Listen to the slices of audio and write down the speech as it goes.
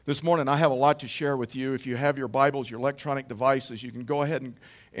This morning, I have a lot to share with you. If you have your Bibles, your electronic devices, you can go ahead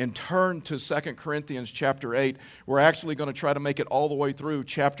and turn to 2 Corinthians chapter 8. We're actually going to try to make it all the way through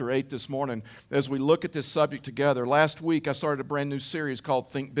chapter 8 this morning as we look at this subject together. Last week, I started a brand new series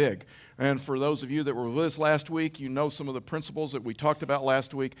called Think Big. And for those of you that were with us last week, you know some of the principles that we talked about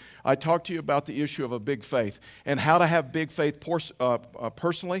last week. I talked to you about the issue of a big faith and how to have big faith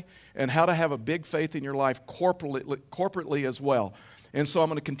personally and how to have a big faith in your life corporately as well. And so I'm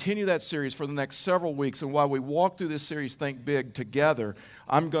going to continue that series for the next several weeks. And while we walk through this series, Think Big, together,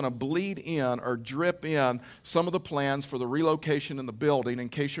 I'm going to bleed in or drip in some of the plans for the relocation in the building. In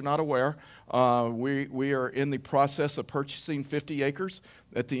case you're not aware, we are in the process of purchasing 50 acres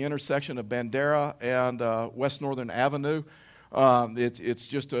at the intersection of Bandera and West Northern Avenue.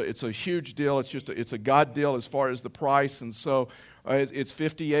 It's a huge deal. It's a God deal as far as the price, and so it's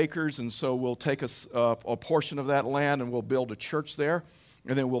 50 acres, and so we'll take a portion of that land and we'll build a church there,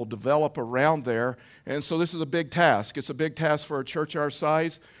 and then we'll develop around there. And so this is a big task. It's a big task for a church our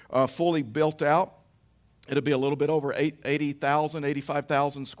size, fully built out. It'll be a little bit over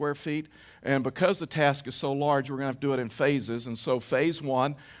 85,000 square feet. And because the task is so large, we're going to have to do it in phases. And so phase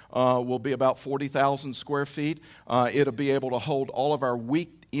one will be about 40,000 square feet. It'll be able to hold all of our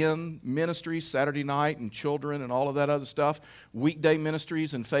weekend ministries, Saturday night and children and all of that other stuff. Weekday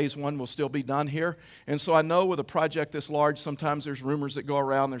ministries in phase one will still be done here. And so I know with a project this large, sometimes there's rumors that go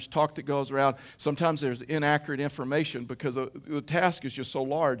around, there's talk that goes around, sometimes there's inaccurate information because the task is just so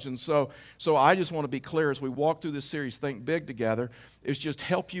large. And so I just want to be clear as we walk through this series, Think Big together, is just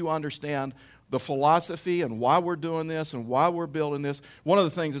help you understand the philosophy and why we're doing this and why we're building this. One of the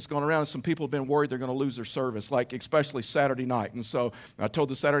things that's going around is some people have been worried they're going to lose their service, like especially Saturday night. And so I told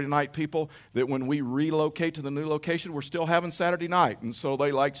the Saturday night people that when we relocate to the new location, we're still having Saturday night. And so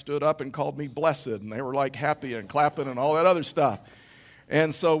they stood up and called me blessed, and they were happy and clapping and all that other stuff.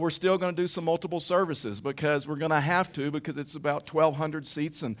 And so we're still going to do some multiple services because we're going to have to, because it's about 1,200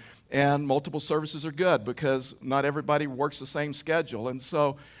 seats, and multiple services are good because not everybody works the same schedule. And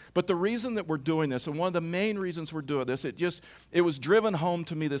so, but the reason that we're doing this, and one of the main reasons we're doing this, it was driven home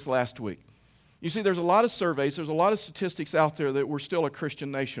to me this last week. You see, there's a lot of surveys, there's a lot of statistics out there that we're still a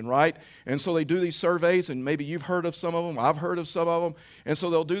Christian nation, right? And so they do these surveys, and maybe you've heard of some of them, I've heard of some of them, and so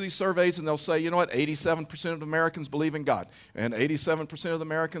they'll do these surveys and they'll say, you know what, 87% of Americans believe in God, and 87% of the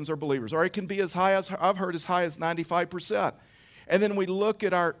Americans are believers, or it can be as high as, I've heard as high as 95%. And then we look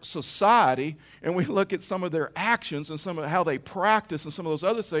at our society, and we look at some of their actions and some of how they practice and some of those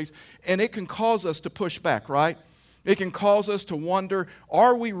other things, and it can cause us to push back, right? It can cause us to wonder,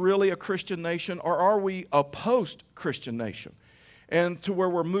 are we really a Christian nation or are we a post-Christian nation? And to where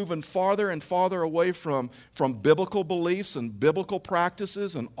we're moving farther and farther away from biblical beliefs and biblical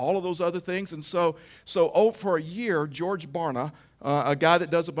practices and all of those other things. And so for a year, George Barna, a guy that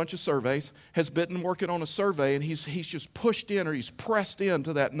does a bunch of surveys, has been working on a survey, and he's just pushed in, or he's pressed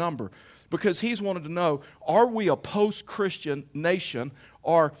into that number because he's wanted to know, are we a post-Christian nation,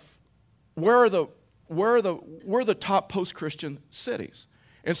 or where are the top post-Christian cities?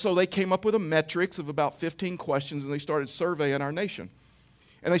 And so they came up with a metrics of about 15 questions, and they started surveying our nation.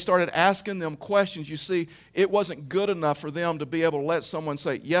 And they started asking them questions. You see, it wasn't good enough for them to be able to let someone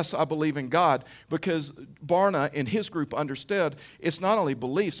say, yes, I believe in God, because Barna and his group understood it's not only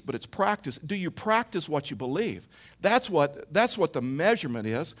beliefs, but it's practice. Do you practice what you believe? That's what the measurement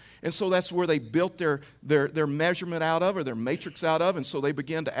is. And so that's where they built their measurement out of, or their matrix out of. And so they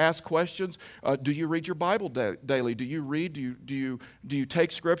began to ask questions. Do you read your Bible daily? Do you read? Do you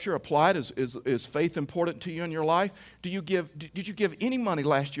take Scripture, apply it? Is faith important to you in your life? Did you give any money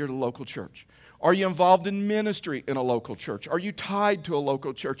last year to the local church? Are you involved in ministry in a local church? Are you tied to a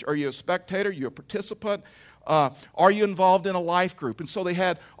local church? Are you a spectator? Are you a participant? Are you involved in a life group? And so they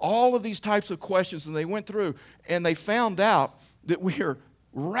had all of these types of questions, and they went through, and they found out that we are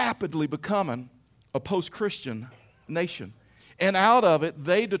rapidly becoming a post-Christian nation. And out of it,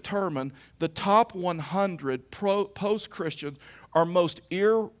 they determined the top 100 post-Christians are most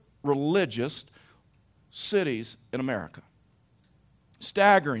irreligious cities in America.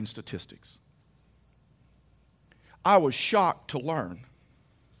 Staggering statistics. I was shocked to learn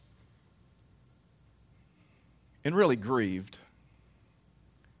and really grieved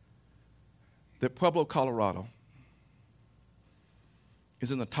that Pueblo, Colorado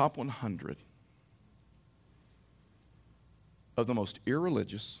is in the top 100 of the most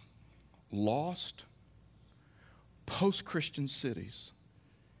irreligious, lost, post-Christian cities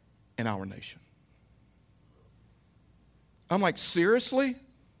in our nation. I'm like, seriously?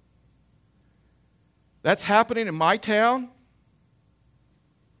 That's happening in my town?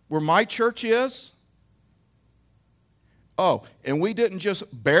 Where my church is? Oh, and we didn't just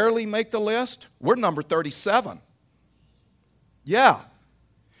barely make the list. We're number 37. Yeah.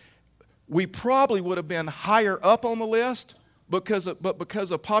 We probably would have been higher up on the list, but because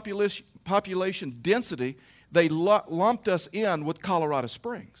of population density, they lumped us in with Colorado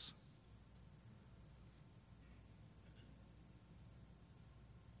Springs.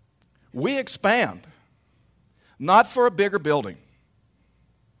 We expand, not for a bigger building,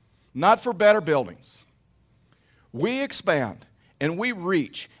 not for better buildings. We expand and we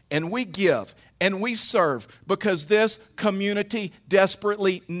reach and we give and we serve because this community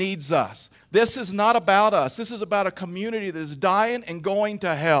desperately needs us. This is not about us. This is about a community that is dying and going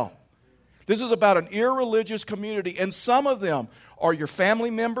to hell. This is about an irreligious community, and some of them are your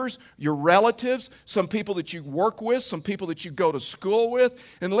family members, your relatives, some people that you work with, some people that you go to school with.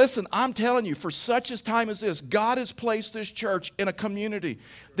 And listen, I'm telling you, for such a time as this, God has placed this church in a community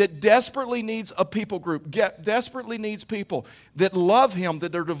that desperately needs a people group, desperately needs people that love Him,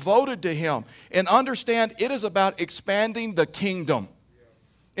 that are devoted to Him, and understand it is about expanding the kingdom.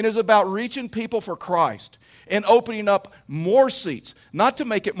 It is about reaching people for Christ and opening up more seats, not to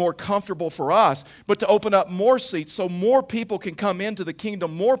make it more comfortable for us, but to open up more seats so more people can come into the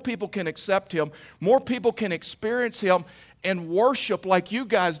kingdom, more people can accept Him, more people can experience Him and worship like you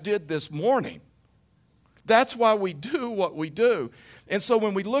guys did this morning. That's why we do what we do. And so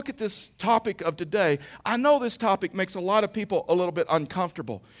when we look at this topic of today, I know this topic makes a lot of people a little bit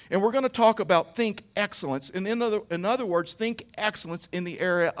uncomfortable. And we're going to talk about think excellence. And in other words, think excellence in the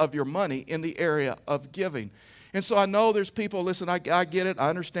area of your money, in the area of giving. And so I know there's people, listen, I get it, I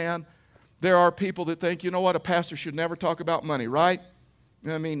understand. There are people that think, you know what, a pastor should never talk about money, right?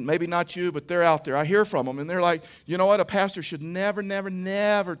 I mean, maybe not you, but they're out there. I hear from them, and they're like, you know what, a pastor should never, never,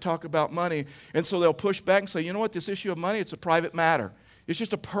 never talk about money. And so they'll push back and say, you know what, this issue of money, it's a private matter. It's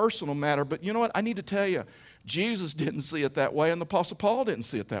just a personal matter. But you know what, I need to tell you, Jesus didn't see it that way, and the Apostle Paul didn't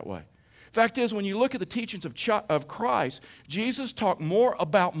see it that way. Fact is, when you look at the teachings of Christ, Jesus talked more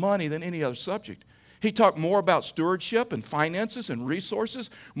about money than any other subject. He talked more about stewardship and finances and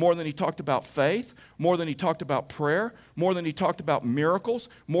resources, more than he talked about faith, more than he talked about prayer, more than he talked about miracles,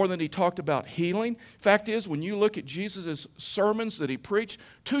 more than he talked about healing. Fact is, when you look at Jesus' sermons that he preached,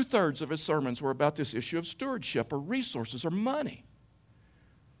 2/3 of his sermons were about this issue of stewardship or resources or money.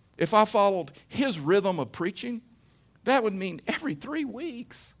 If I followed his rhythm of preaching, that would mean every 3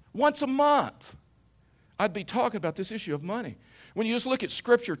 weeks, once a month, I'd be talking about this issue of money. When you just look at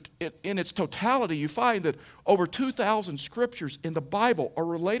Scripture in its totality, you find that over 2,000 Scriptures in the Bible are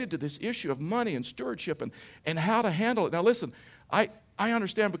related to this issue of money and stewardship and how to handle it. Now listen, I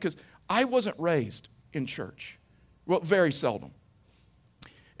understand because I wasn't raised in church. Well, very seldom.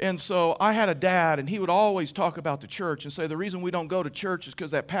 And so I had a dad, and he would always talk about the church and say the reason we don't go to church is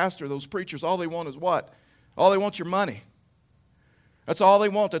because that pastor, those preachers, all they want is what? All they want is your money. That's all they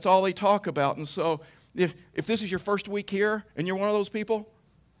want. That's all they talk about. And so if this is your first week here and you're one of those people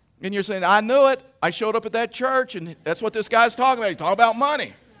and you're saying, I knew it, I showed up at that church and that's what this guy's talking about. He's talking about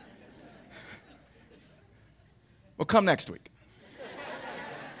money. Well, come next week.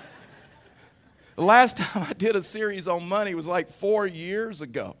 The last time I did a series on money was like 4 years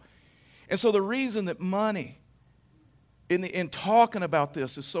ago. And so the reason that money, in talking about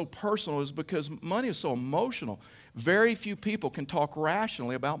this, is so personal is because money is so emotional. Very few people can talk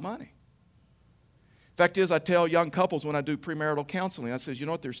rationally about money. Fact is, I tell young couples when I do premarital counseling, I says, you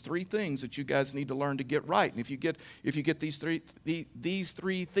know what, there's 3 things that you guys need to learn to get right. And if you get these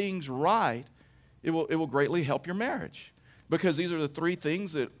three things right, it will greatly help your marriage. Because these are the 3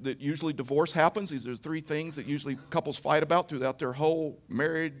 things that usually divorce happens. These are the 3 things that usually couples fight about throughout their whole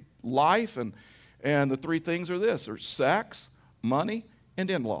married life. And the 3 things are this: are sex, money, and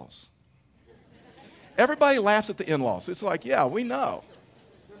in-laws. Everybody laughs at the in-laws. It's like, yeah, we know.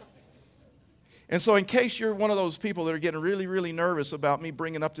 And so in case you're one of those people that are getting really, really nervous about me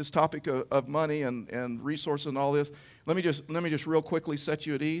bringing up this topic of money and resources and all this, let me just real quickly set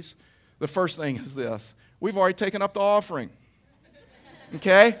you at ease. The first thing is this: we've already taken up the offering.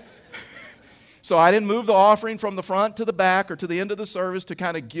 Okay? So I didn't move the offering from the front to the back or to the end of the service to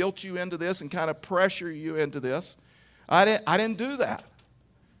kind of guilt you into this and kind of pressure you into this. I didn't do that.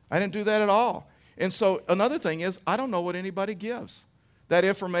 I didn't do that at all. And so another thing is, I don't know what anybody gives. That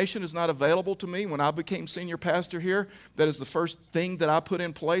information is not available to me. When I became senior pastor here, that is the first thing that I put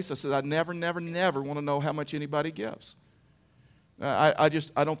in place. I said, I never want to know how much anybody gives. I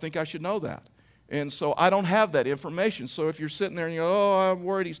don't think I should know that. And so I don't have that information. So if you're sitting there and you go, oh, I'm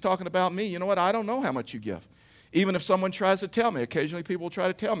worried he's talking about me, you know what? I don't know how much you give. Even if someone tries to tell me, occasionally people will try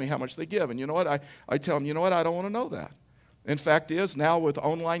to tell me how much they give. And you know what? I tell them, you know what? I don't want to know that. In fact is, now with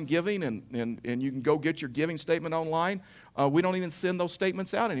online giving and you can go get your giving statement online, we don't even send those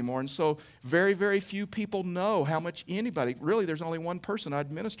statements out anymore. And so very, very few people know how much anybody, really there's only one person, an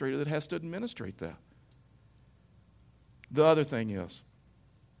administrator, that has to administrate that. The other thing is,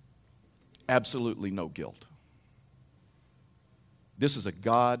 absolutely no guilt. This is a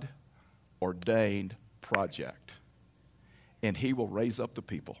God-ordained project. And He will raise up the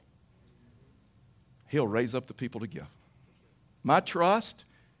people. He'll raise up the people to give. My trust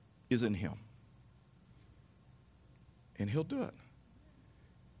is in Him. And He'll do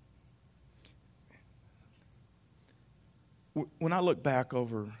it. When I look back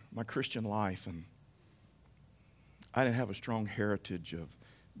over my Christian life, and I didn't have a strong heritage of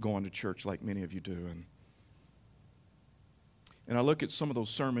going to church like many of you do, and I look at some of those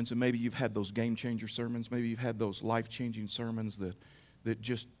sermons, and maybe you've had those game-changer sermons, maybe you've had those life-changing sermons that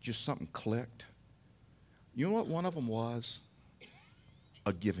just something clicked. You know what one of them was?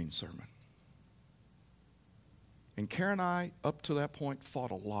 A giving sermon. And Karen and I, up to that point,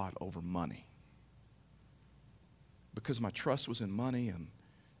 fought a lot over money. Because my trust was in money, and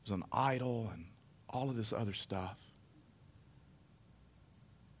it was an idol, and all of this other stuff.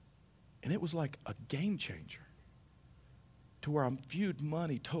 And it was like a game changer, to where I viewed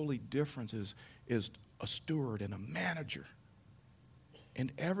money totally different as a steward and a manager.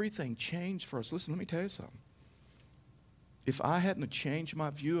 And everything changed for us. Listen, let me tell you something. If I hadn't changed my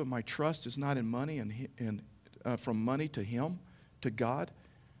view of my trust is not in money and from money to Him, to God,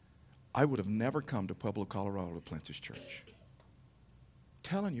 I would have never come to Pueblo, Colorado to plant this church. I'm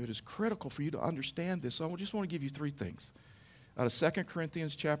telling you, it is critical for you to understand this. So I just want to give you three things. Out of 2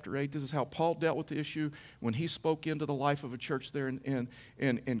 Corinthians chapter 8, this is how Paul dealt with the issue when he spoke into the life of a church there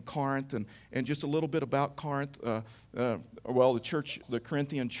in Corinth. And just a little bit about Corinth. The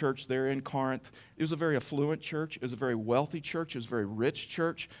Corinthian church there in Corinth, it was a very affluent church. It was a very wealthy church. It was a very rich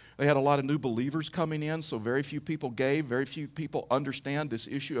church. They had a lot of new believers coming in, so very few people gave. Very few people understand this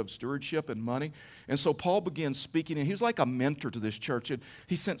issue of stewardship and money. And so Paul began speaking, and he was like a mentor to this church. And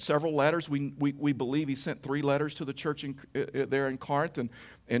he sent several letters. We believe he sent 3 letters to the church there in Corinth,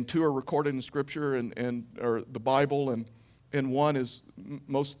 and 2 are recorded in Scripture or the Bible, and one is,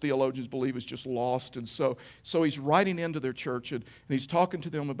 most theologians believe, is just lost. And so he's writing into their church, and he's talking to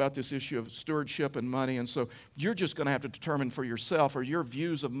them about this issue of stewardship and money. And so you're just going to have to determine for yourself, are your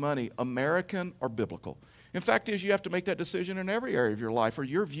views of money American or biblical? In fact, you have to make that decision in every area of your life. Are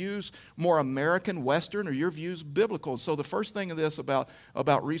your views more American, Western, or your views biblical? So the first thing of this about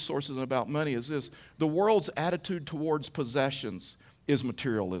resources and about money is this: the world's attitude towards possessions is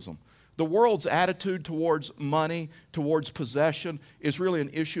materialism. The world's attitude towards money, towards possession, is really an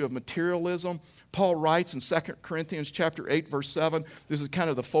issue of materialism. Paul writes in 2 Corinthians chapter 8, verse 7, this is kind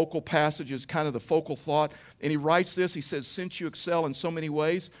of the focal passage, is kind of the focal thought, and he writes this, he says, since you excel in so many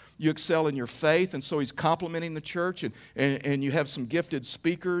ways, you excel in your faith, and so he's complimenting the church, and you have some gifted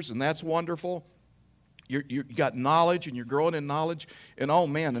speakers, and that's wonderful. You got knowledge, and you're growing in knowledge. And oh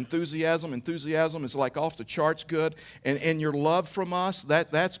man, enthusiasm is like off the charts good. And your love from us,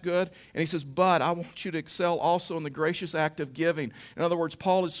 that's good. And he says, but I want you to excel also in the gracious act of giving. In other words,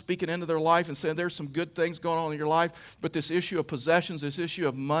 Paul is speaking into their life and saying there's some good things going on in your life, but this issue of possessions, this issue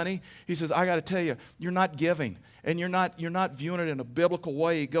of money, he says, I got to tell you, you're not giving. And you're not viewing it in a biblical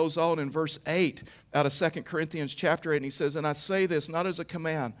way. He goes on in verse 8 out of 2 Corinthians chapter 8, and he says, and I say this not as a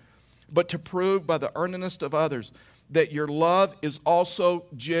command, but to prove by the earnestness of others that your love is also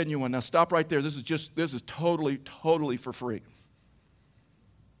genuine. Now stop right there. This is totally for free.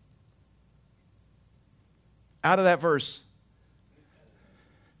 Out of that verse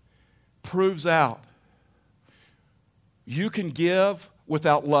proves out you can give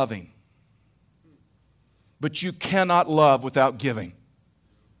without loving, but you cannot love without giving.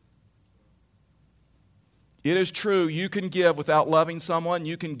 It is true, you can give without loving someone.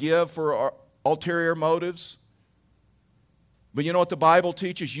 You can give for ulterior motives. But you know what the Bible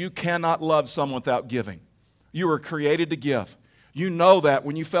teaches? You cannot love someone without giving. You were created to give. You know that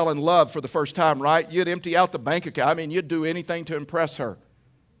when you fell in love for the first time, right? You'd empty out the bank account. I mean, you'd do anything to impress her.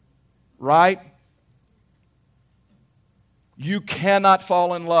 Right? You cannot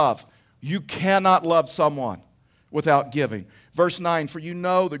fall in love. You cannot love someone without giving. Verse 9, for you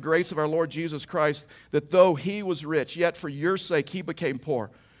know the grace of our Lord Jesus Christ, that though He was rich, yet for your sake He became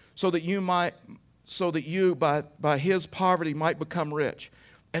poor, so that you by His poverty might become rich.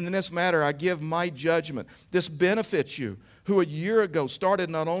 And in this matter I give my judgment. This benefits you, who a year ago started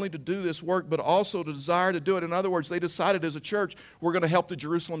not only to do this work, but also to desire to do it. In other words, they decided as a church, we're going to help the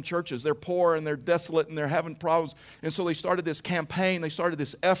Jerusalem churches. They're poor and they're desolate and they're having problems. And so they started this campaign, they started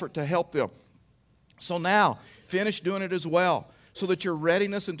this effort to help them. So now, finish doing it as well, so that your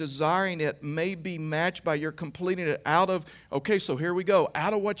readiness and desiring it may be matched by your completing it out of, okay, so here we go,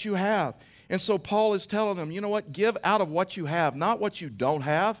 out of what you have. And so Paul is telling them, you know what, give out of what you have, not what you don't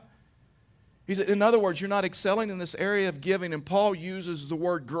have. He said, in other words, you're not excelling in this area of giving. And Paul uses the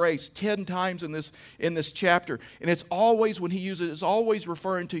word grace 10 times in this chapter. And it's always, when he uses it, it's always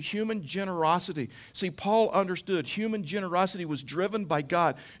referring to human generosity. See, Paul understood human generosity was driven by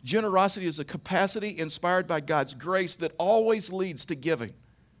God. Generosity is a capacity inspired by God's grace that always leads to giving.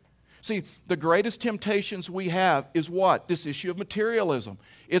 See, the greatest temptations we have is what? This issue of materialism.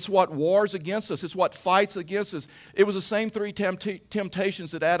 It's what wars against us. It's what fights against us. It was the same three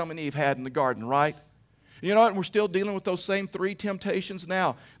temptations that Adam and Eve had in the garden, right? You know what? We're still dealing with those same three temptations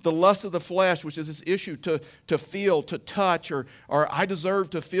now. The lust of the flesh, which is this issue to feel, to touch, or I deserve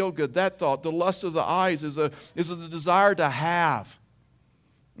to feel good, that thought. The lust of the eyes is the desire to have.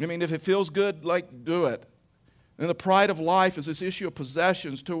 I mean, if it feels good, like, do it. And the pride of life is this issue of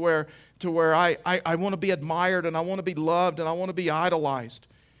possessions to where I want to be admired and I want to be loved and I want to be idolized.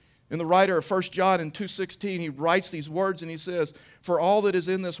 And the writer of 1 John in 2:16, he writes these words and he says, for all that is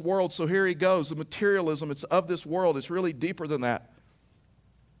in this world, so here he goes, the materialism, it's of this world, it's really deeper than that.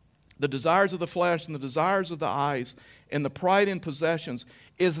 The desires of the flesh and the desires of the eyes and the pride in possessions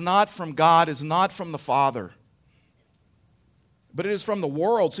is not from God, is not from the Father. But it is from the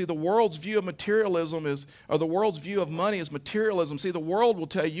world. See, the world's view of materialism or the world's view of money is materialism. See, the world will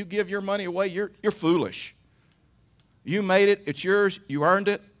tell you, you give your money away, you're foolish. You made it, it's yours, you earned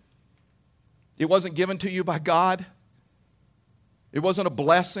it. It wasn't given to you by God. It wasn't a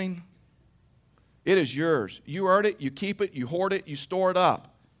blessing. It is yours. You earned it, you keep it, you hoard it, you store it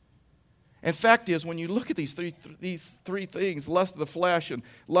up. And fact is, when you look at these three things, lust of the flesh and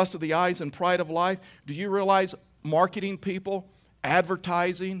lust of the eyes and pride of life, do you realize marketing people,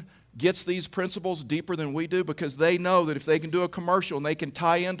 advertising gets these principles deeper than we do, because they know that if they can do a commercial and they can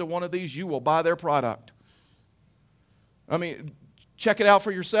tie into one of these, you will buy their product. I mean, check it out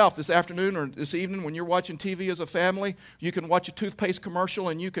for yourself this afternoon or this evening when you're watching TV as a family. You can watch a toothpaste commercial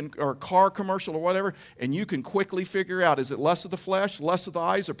or a car commercial or whatever, and you can quickly figure out, is it lust of the flesh, lust of the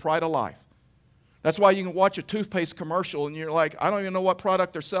eyes, or pride of life? That's why you can watch a toothpaste commercial and you're like, I don't even know what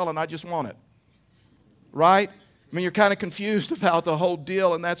product they're selling, I just want it. Right? I mean, you're kind of confused about the whole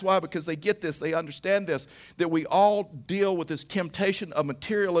deal, and that's why, because they get this, they understand this, that we all deal with this temptation of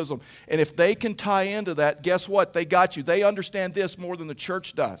materialism. And if they can tie into that, guess what? They got you. They understand this more than the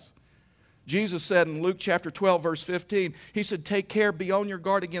church does. Jesus said in Luke chapter 12, verse 15, he said, take care, be on your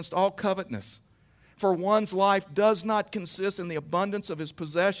guard against all covetousness. For one's life does not consist in the abundance of his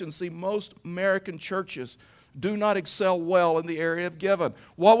possessions. See, most American churches do not excel well in the area of giving.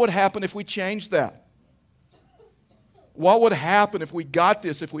 What would happen if we changed that? What would happen if we got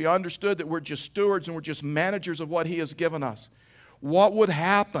this, if we understood that we're just stewards and we're just managers of what He has given us? What would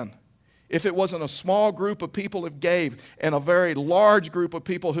happen if it wasn't a small group of people who gave and a very large group of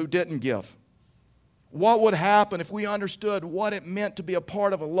people who didn't give? What would happen if we understood what it meant to be a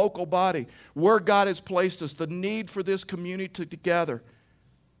part of a local body, where God has placed us, the need for this community together?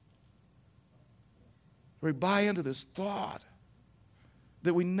 We buy into this thought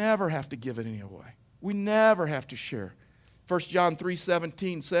that we never have to give it any away. We never have to share. 1 John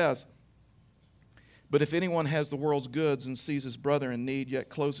 3:17 says, but if anyone has the world's goods and sees his brother in need, yet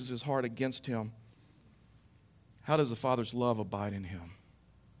closes his heart against him, how does the Father's love abide in him?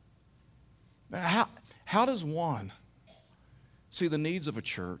 How does one see the needs of a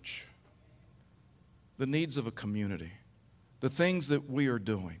church, the needs of a community, the things that we are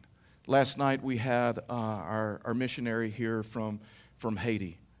doing? Last night we had our missionary here from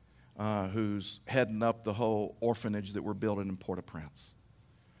Haiti, who's heading up the whole orphanage that we're building in Port-au-Prince.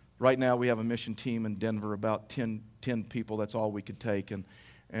 Right now we have a mission team in Denver, about 10 people, that's all we could take,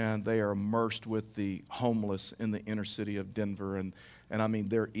 and they are immersed with the homeless in the inner city of Denver, and I mean,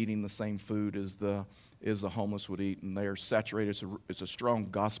 they're eating the same food as the homeless would eat, and they are saturated. It's a strong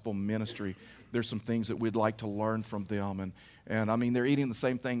gospel ministry. There's some things that we'd like to learn from them, and I mean, they're eating the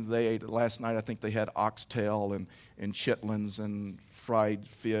same thing they ate last night. I think they had oxtail and chitlins and fried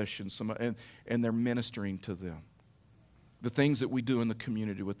fish and they're ministering to them. The things that we do in the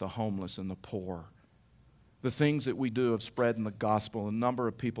community with the homeless and the poor, the things that we do of spreading the gospel, a number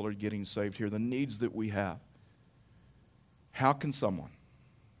of people are getting saved here, the needs that we have. How can someone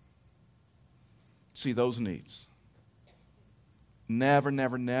see those needs? Never,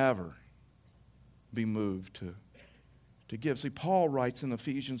 never, never be moved to give. See, Paul writes in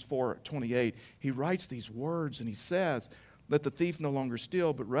Ephesians 4:28, he writes these words and he says let the thief no longer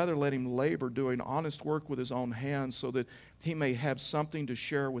steal, but rather let him labor, doing honest work with his own hands, so that he may have something to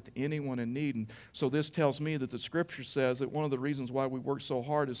share with anyone in need. And so this tells me that the Scripture says that one of the reasons why we work so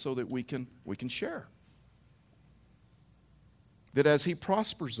hard is so that we can share. That as He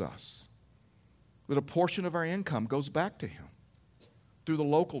prospers us, that a portion of our income goes back to Him through the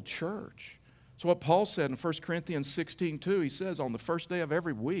local church. So what Paul said in 1 Corinthians 16:2, he says, on the first day of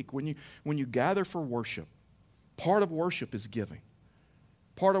every week, when you gather for worship, part of worship is giving.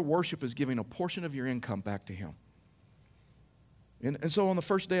 Part of worship is giving a portion of your income back to Him. And so on the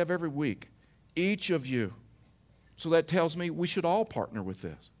first day of every week, each of you, so that tells me we should all partner with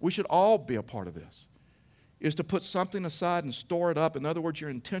this. We should all be a part of this, is to put something aside and store it up. In other words,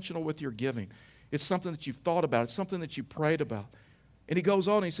 you're intentional with your giving. It's something that you've thought about. It's something that you prayed about. And he goes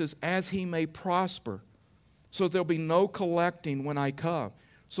on, and he says, as he may prosper, so there'll be no collecting when I come.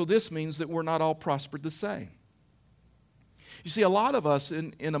 So this means that we're not all prospered the same. You see, a lot of us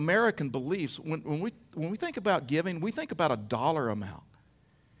in American beliefs, when we think about giving, we think about a dollar amount.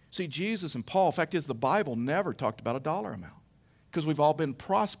 See, Jesus and Paul, in fact, the Bible never talked about a dollar amount, because we've all been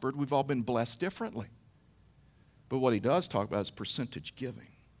prospered, we've all been blessed differently. But what he does talk about is percentage giving.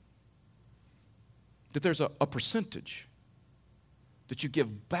 That there's a percentage that you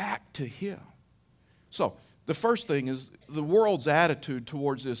give back to Him. So, the first thing is the world's attitude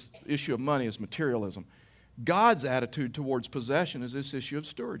towards this issue of money is materialism. God's attitude towards possession is this issue of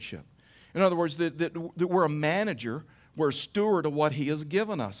stewardship. In other words, that we're a manager, we're a steward of what He has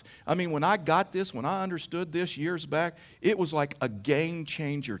given us. I mean, when I got this, when I understood this years back, it was like a game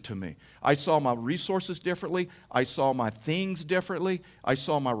changer to me. I saw my resources differently. I saw my things differently. I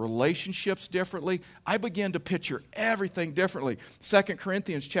saw my relationships differently. I began to picture everything differently. 2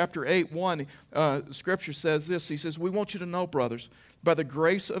 Corinthians chapter 8:1, Scripture says this. He says, we want you to know, brothers, by the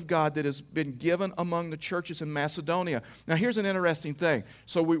grace of God that has been given among the churches in Macedonia. Now, here's an interesting thing.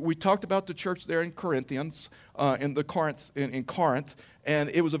 So we talked about the church there in Corinthians, in Corinth, and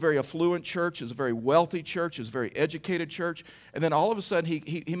it was a very affluent church, it was a very wealthy church, it was a very educated church. And then all of a sudden,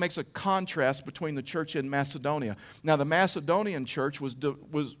 he makes a contrast between the church in Macedonia. Now, the Macedonian church was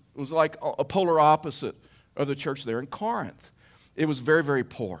like a polar opposite of the church there in Corinth. It was very, very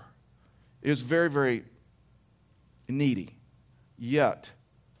poor. It was very, very needy. Yet,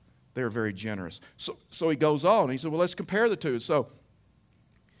 they're very generous. So he goes on. He said, well, let's compare the two. So,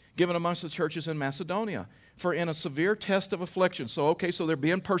 given amongst the churches in Macedonia, for in a severe test of affliction. So they're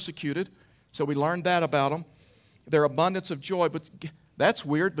being persecuted. So we learned that about them. Their abundance of joy, but that's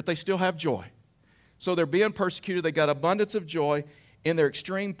weird, but they still have joy. So they're being persecuted. They got abundance of joy. In their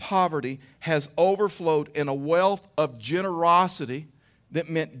extreme poverty has overflowed in a wealth of generosity that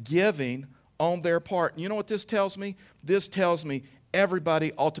meant giving on their part. And you know what this tells me? This tells me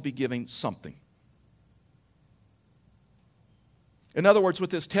everybody ought to be giving something. In other words,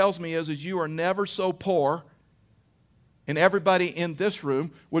 what this tells me is you are never so poor, and everybody in this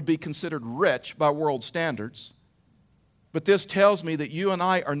room would be considered rich by world standards. But this tells me that you and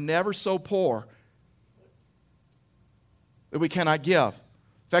I are never so poor that we cannot give.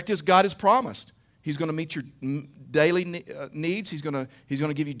 The fact is, God has promised. He's going to meet your daily needs. He's going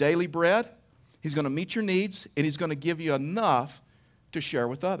to give you daily bread. He's going to meet your needs, and He's going to give you enough to share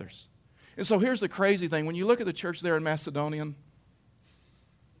with others. And so here's the crazy thing. When you look at the church there in Macedonia,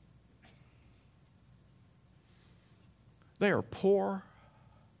 they are poor,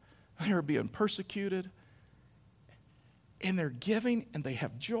 they are being persecuted, and they're giving, and they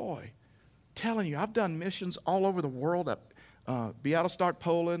have joy. I'm telling you, I've done missions all over the world at Białystok,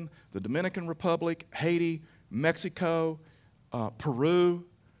 Poland, the Dominican Republic, Haiti, Mexico, Peru.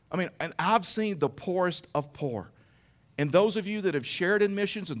 I mean, and I've seen the poorest of poor. And those of you that have shared in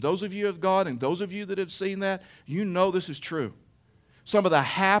missions, and those of you who have gone, and those of you that have seen that, you know this is true. Some of the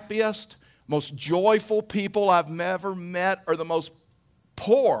happiest, most joyful people I've ever met are the most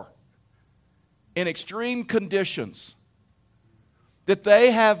poor in extreme conditions. That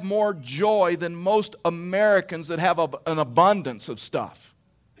they have more joy than most Americans that have an abundance of stuff.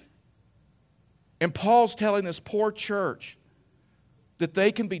 And Paul's telling this poor church that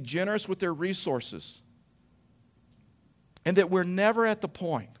they can be generous with their resources, and that we're never at the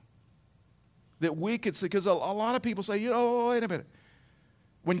point that we could see, because a lot of people say, wait a minute.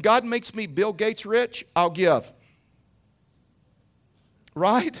 When God makes me Bill Gates rich, I'll give.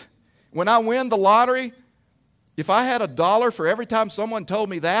 Right? When I win the lottery, if I had $1 for every time someone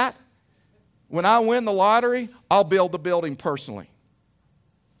told me that, when I win the lottery, I'll build the building personally.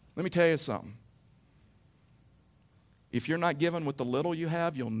 Let me tell you something. If you're not giving with the little you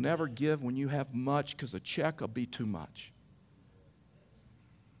have, you'll never give when you have much, because the check will be too much.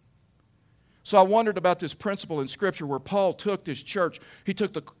 So I wondered about this principle in Scripture where Paul took this church. He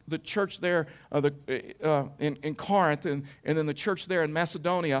took the church there in Corinth and then the church there in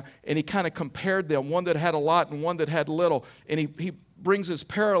Macedonia, and he kind of compared them, one that had a lot and one that had little. And he brings this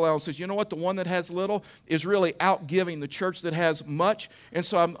parallel and says, you know what, the one that has little is really outgiving the church that has much. And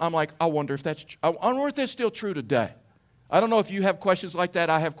so I'm like, I wonder if that's still true today. I don't know if you have questions like that.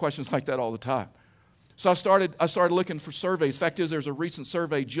 I have questions like that all the time. So I started looking for surveys. Fact is, there's a recent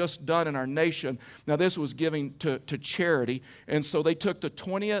survey just done in our nation. Now, this was giving to charity. And so they took the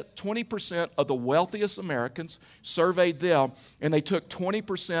 20% of the wealthiest Americans, surveyed them, and they took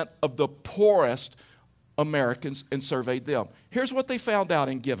 20% of the poorest Americans and surveyed them. Here's what they found out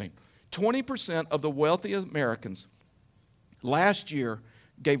in giving. 20% of the wealthy Americans last year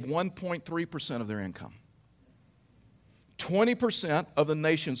gave 1.3% of their income. 20% of the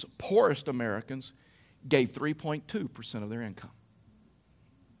nation's poorest Americans gave 3.2% of their income.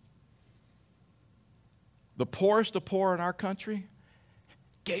 The poorest of poor in our country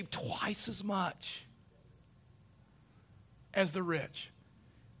gave twice as much as the rich.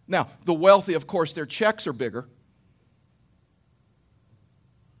 Now, the wealthy, of course, their checks are bigger.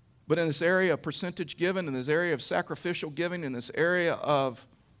 But in this area of percentage giving, in this area of sacrificial giving, in this area of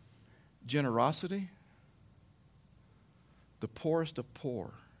generosity, the poorest of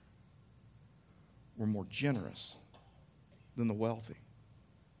poor were more generous than the wealthy.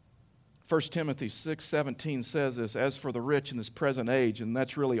 1 Timothy 6:17 says this, as for the rich in this present age, and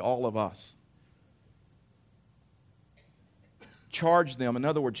that's really all of us, charge them, in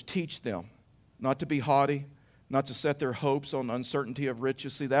other words, teach them, not to be haughty, not to set their hopes on uncertainty of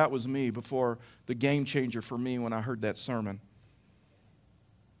riches. See, that was me before the game changer for me when I heard that sermon.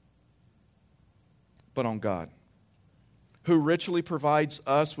 But on God, who richly provides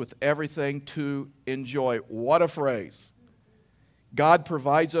us with everything to enjoy. What a phrase. God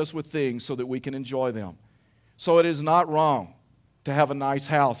provides us with things so that we can enjoy them. So it is not wrong to have a nice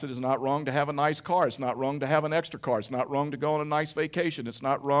house. It is not wrong to have a nice car. It's not wrong to have an extra car. It's not wrong to go on a nice vacation. It's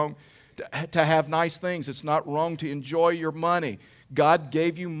not wrong to have nice things. It's not wrong to enjoy your money. God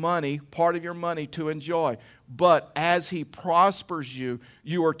gave you money, part of your money, to enjoy. But as He prospers you,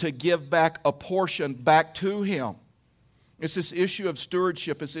 you are to give back a portion back to Him. It's this issue of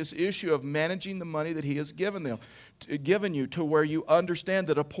stewardship. It's this issue of managing the money that He has given you to where you understand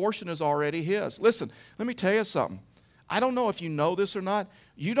that a portion is already His. Listen, let me tell you something. I don't know if you know this or not.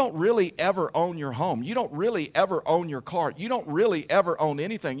 You don't really ever own your home. You don't really ever own your car. You don't really ever own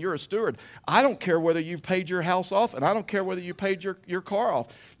anything. You're a steward. I don't care whether you've paid your house off, and I don't care whether you paid your car off.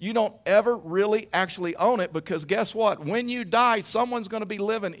 You don't ever really actually own it, because guess what? When you die, someone's going to be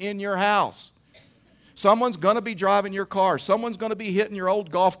living in your house. Someone's going to be driving your car. Someone's going to be hitting your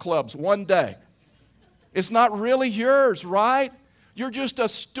old golf clubs one day. It's not really yours, right? You're just a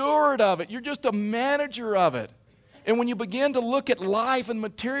steward of it. You're just a manager of it. And when you begin to look at life and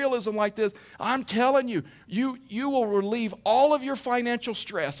materialism like this, I'm telling you, you will relieve all of your financial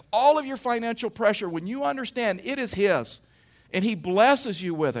stress, all of your financial pressure when you understand it is His and He blesses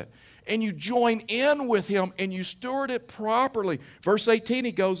you with it. And you join in with Him and you steward it properly. Verse 18,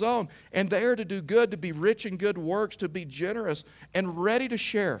 he goes on, and they are to do good, to be rich in good works, to be generous and ready to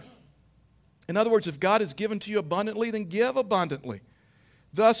share. In other words, if God has given to you abundantly, then give abundantly.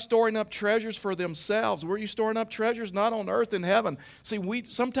 Thus storing up treasures for themselves. Where are you storing up treasures? Not on earth, in heaven. See,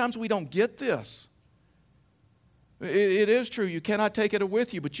 sometimes we don't get this. It is true, you cannot take it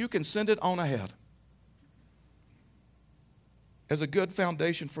with you, but you can send it on ahead as a good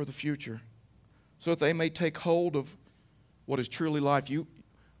foundation for the future, so that they may take hold of what is truly life. You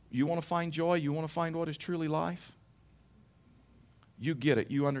want to find joy? You want to find what is truly life? You get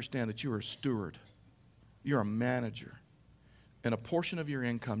it. You understand that you are a steward. You're a manager. And a portion of your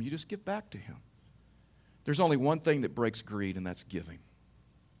income, you just give back to Him. There's only one thing that breaks greed, and that's giving.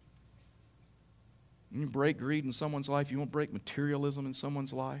 You break greed in someone's life. You won't break materialism in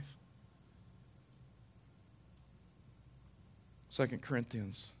someone's life. 2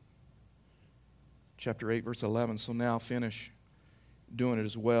 Corinthians chapter 8, verse 11. So now finish doing it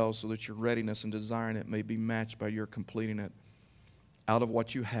as well, so that your readiness and desiring it may be matched by your completing it out of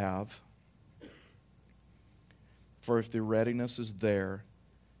what you have. For if the readiness is there,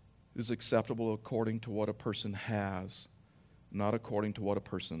 it is acceptable according to what a person has, not according to what a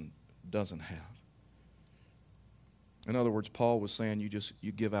person doesn't have. In other words, Paul was saying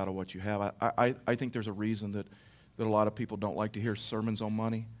you give out of what you have. I think there's a reason that a lot of people don't like to hear sermons on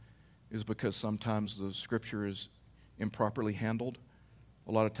money, is because sometimes the Scripture is improperly handled.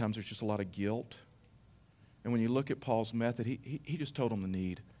 A lot of times there's just a lot of guilt. And when you look at Paul's method, he just told them the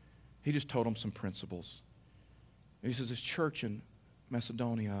need. He just told them some principles. And he says this church in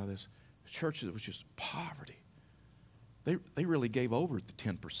Macedonia, this churches that was just poverty. They really gave over the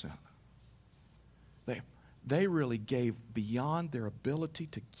 10%. They really gave beyond their ability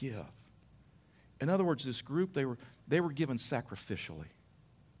to give. In other words, this group, they were given sacrificially.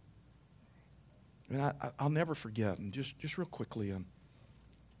 And I'll never forget, and just real quickly,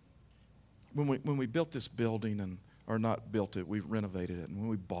 when we built this building, or not built it, we renovated it, and when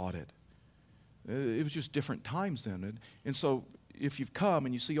we bought it, it was just different times then. And so if you've come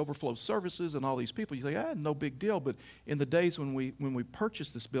and you see overflow services and all these people, you say, no big deal. But in the days when we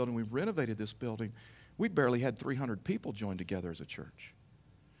purchased this building, we renovated this building, we barely had 300 people join together as a church.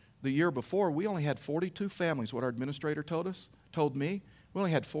 The year before, we only had 42 families, what our administrator told me. We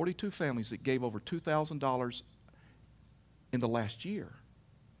only had 42 families that gave over $2,000 in the last year.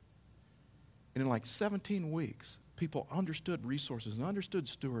 And in like 17 weeks, people understood resources and understood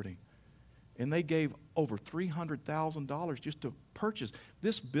stewarding. And they gave over $300,000 just to purchase.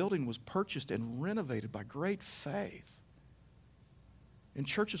 This building was purchased and renovated by great faith. And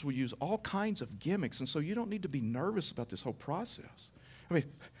churches will use all kinds of gimmicks, and so you don't need to be nervous about this whole process.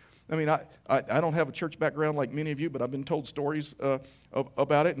 I mean, I don't have a church background like many of you, but I've been told stories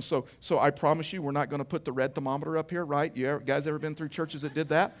about it. And so I promise you, we're not going to put the red thermometer up here, right? You guys ever been through churches that did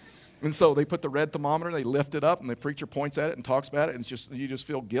that? And so they put the red thermometer, they lift it up, and the preacher points at it and talks about it, and you just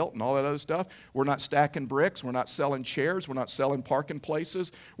feel guilt and all that other stuff. We're not stacking bricks. We're not selling chairs. We're not selling parking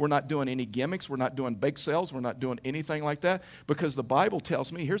places. We're not doing any gimmicks. We're not doing bake sales. We're not doing anything like that, because the Bible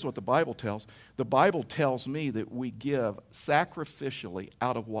tells me, here's what the Bible tells. The Bible tells me that we give sacrificially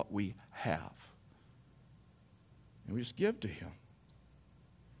out of what we have. And we just give to Him.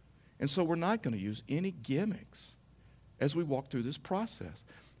 And so we're not going to use any gimmicks as we walk through this process.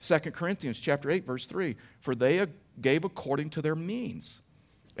 2 Corinthians chapter 8, verse 3, for they gave according to their means,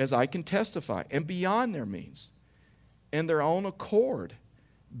 as I can testify, and beyond their means, and their own accord,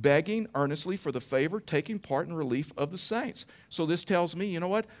 begging earnestly for the favor, taking part in relief of the saints. So this tells me, you know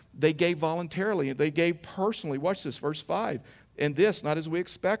what? They gave voluntarily, they gave personally. Watch this, verse 5. And this, not as we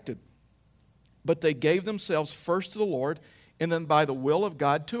expected, but they gave themselves first to the Lord, and then by the will of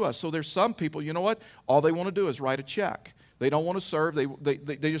God to us. So there's some people, you know what? All they want to do is write a check. They don't want to serve. They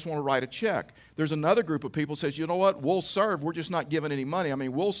just want to write a check. There's another group of people who says, you know what? We'll serve. We're just not giving any money. I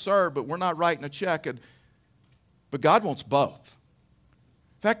mean, we'll serve, but we're not writing a check. But God wants both.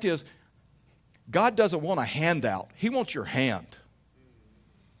 Fact is, God doesn't want a handout. He wants your hand.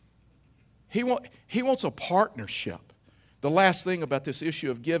 He wants a partnership. The last thing about this issue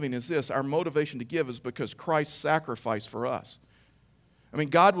of giving is this. Our motivation to give is because Christ sacrificed for us. I mean,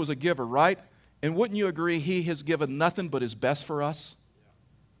 God was a giver, right? And wouldn't you agree He has given nothing but His best for us?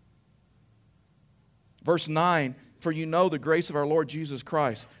 Verse 9, for you know the grace of our Lord Jesus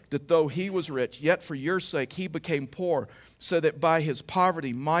Christ, that though He was rich, yet for your sake He became poor, so that by His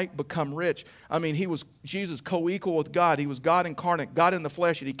poverty might become rich. I mean, Jesus co-equal with God. He was God incarnate, God in the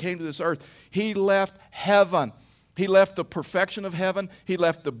flesh, and He came to this earth. He left heaven. He left the perfection of heaven. He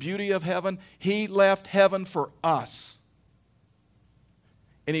left the beauty of heaven. He left heaven for us.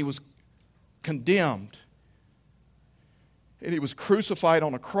 And He was condemned, and He was crucified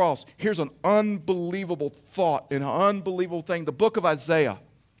on a cross. Here's an unbelievable thought and an unbelievable thing. The book of Isaiah.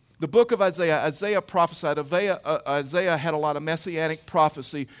 Isaiah prophesied. Isaiah had a lot of messianic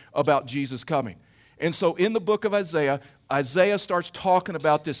prophecy about Jesus coming. And so in the book of Isaiah starts talking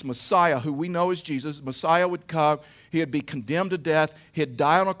about this Messiah who we know as Jesus. Messiah would come. He would be condemned to death. He'd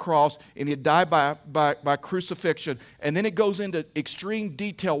die on a cross, and he'd die by crucifixion. And then it goes into extreme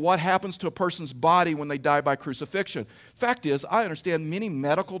detail what happens to a person's body when they die by crucifixion. Fact is, I understand many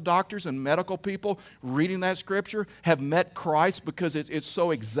medical doctors and medical people reading that scripture have met Christ because it's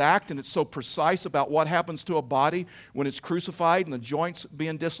so exact and it's so precise about what happens to a body when it's crucified and the joints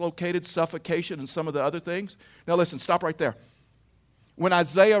being dislocated, suffocation, and some of the other things. Now listen, stop right there. When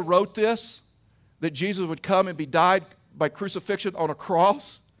Isaiah wrote this, that Jesus would come and be died by crucifixion on a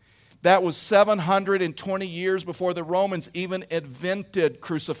cross, that was 720 years before the Romans even invented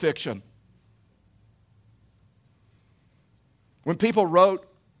crucifixion. When people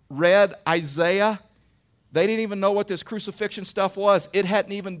read Isaiah, they didn't even know what this crucifixion stuff was. It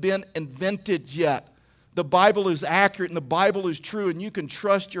hadn't even been invented yet. The Bible is accurate and the Bible is true, and you can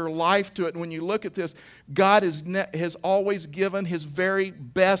trust your life to it. And when you look at this, God has always given His very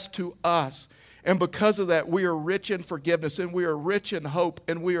best to us. And because of that, we are rich in forgiveness, and we are rich in hope,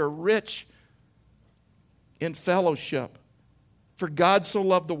 and we are rich in fellowship. For God so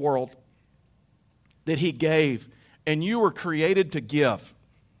loved the world that He gave, and you were created to give.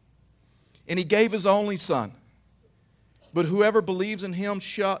 And He gave His only Son. But whoever believes in Him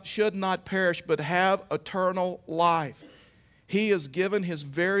should not perish, but have eternal life. He has given His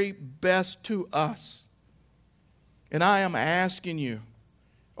very best to us. And I am asking you,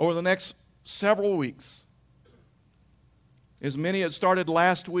 over the next several weeks, as many had started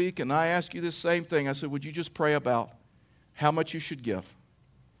last week, and I asked you this same thing. I said, would you just pray about how much you should give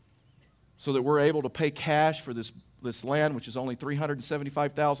so that we're able to pay cash for this land, which is only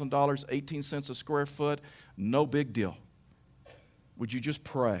 $375,000, 18 cents a square foot, no big deal. Would you just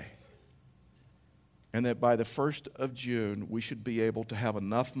pray? And that by the 1st of June, we should be able to have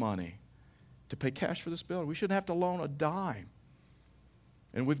enough money to pay cash for this building. We shouldn't have to loan a dime.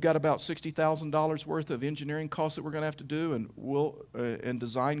 And we've got about $60,000 worth of engineering costs that we're going to have to do, and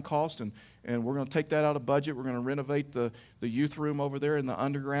design costs, and we're going to take that out of budget. We're going to renovate the youth room over there in the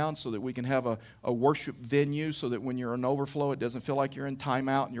underground so that we can have a worship venue, so that when you're in overflow, it doesn't feel like you're in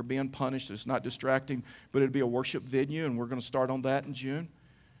timeout and you're being punished. It's not distracting, but it'll be a worship venue, and we're going to start on that in June.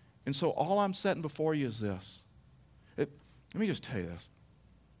 And so all I'm setting before you is this. Let me just tell you this.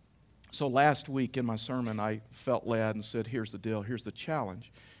 So last week in my sermon, I felt led and said, here's the deal, here's the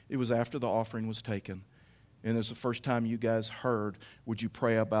challenge. It was after the offering was taken. And it's the first time you guys heard, would you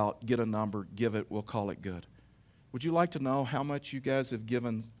pray about, get a number, give it, we'll call it good. Would you like to know how much you guys have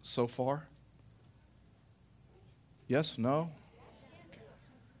given so far? Yes? No?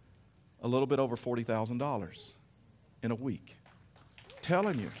 A little bit over $40,000 in a week.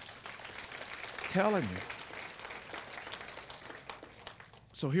 Telling you.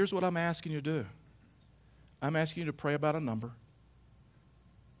 So here's what I'm asking you to do. I'm asking you to pray about a number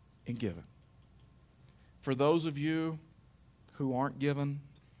and give it. For those of you who aren't given,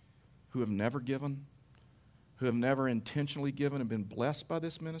 who have never given, who have never intentionally given and been blessed by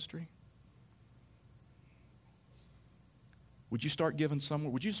this ministry, would you start giving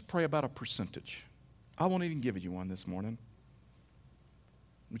somewhere? Would you just pray about a percentage? I won't even give you one this morning.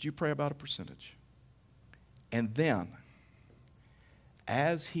 Would you pray about a percentage? And then,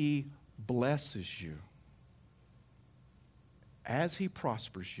 as He blesses you, as He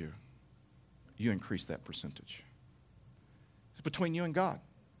prospers you, you increase that percentage. It's between you and God.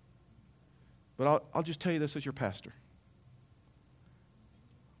 But I'll just tell you this as your pastor.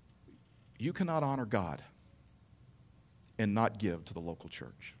 You cannot honor God and not give to the local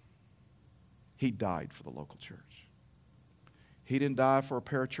church. He died for the local church. He didn't die for a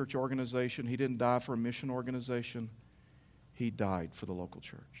parachurch organization. He didn't die for a mission organization. He died for the local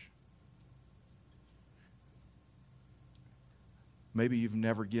church. Maybe you've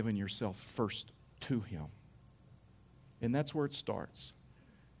never given yourself first to Him. And that's where it starts,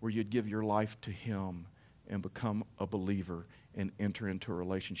 where you'd give your life to Him and become a believer and enter into a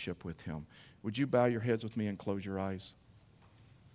relationship with Him. Would you bow your heads with me and close your eyes?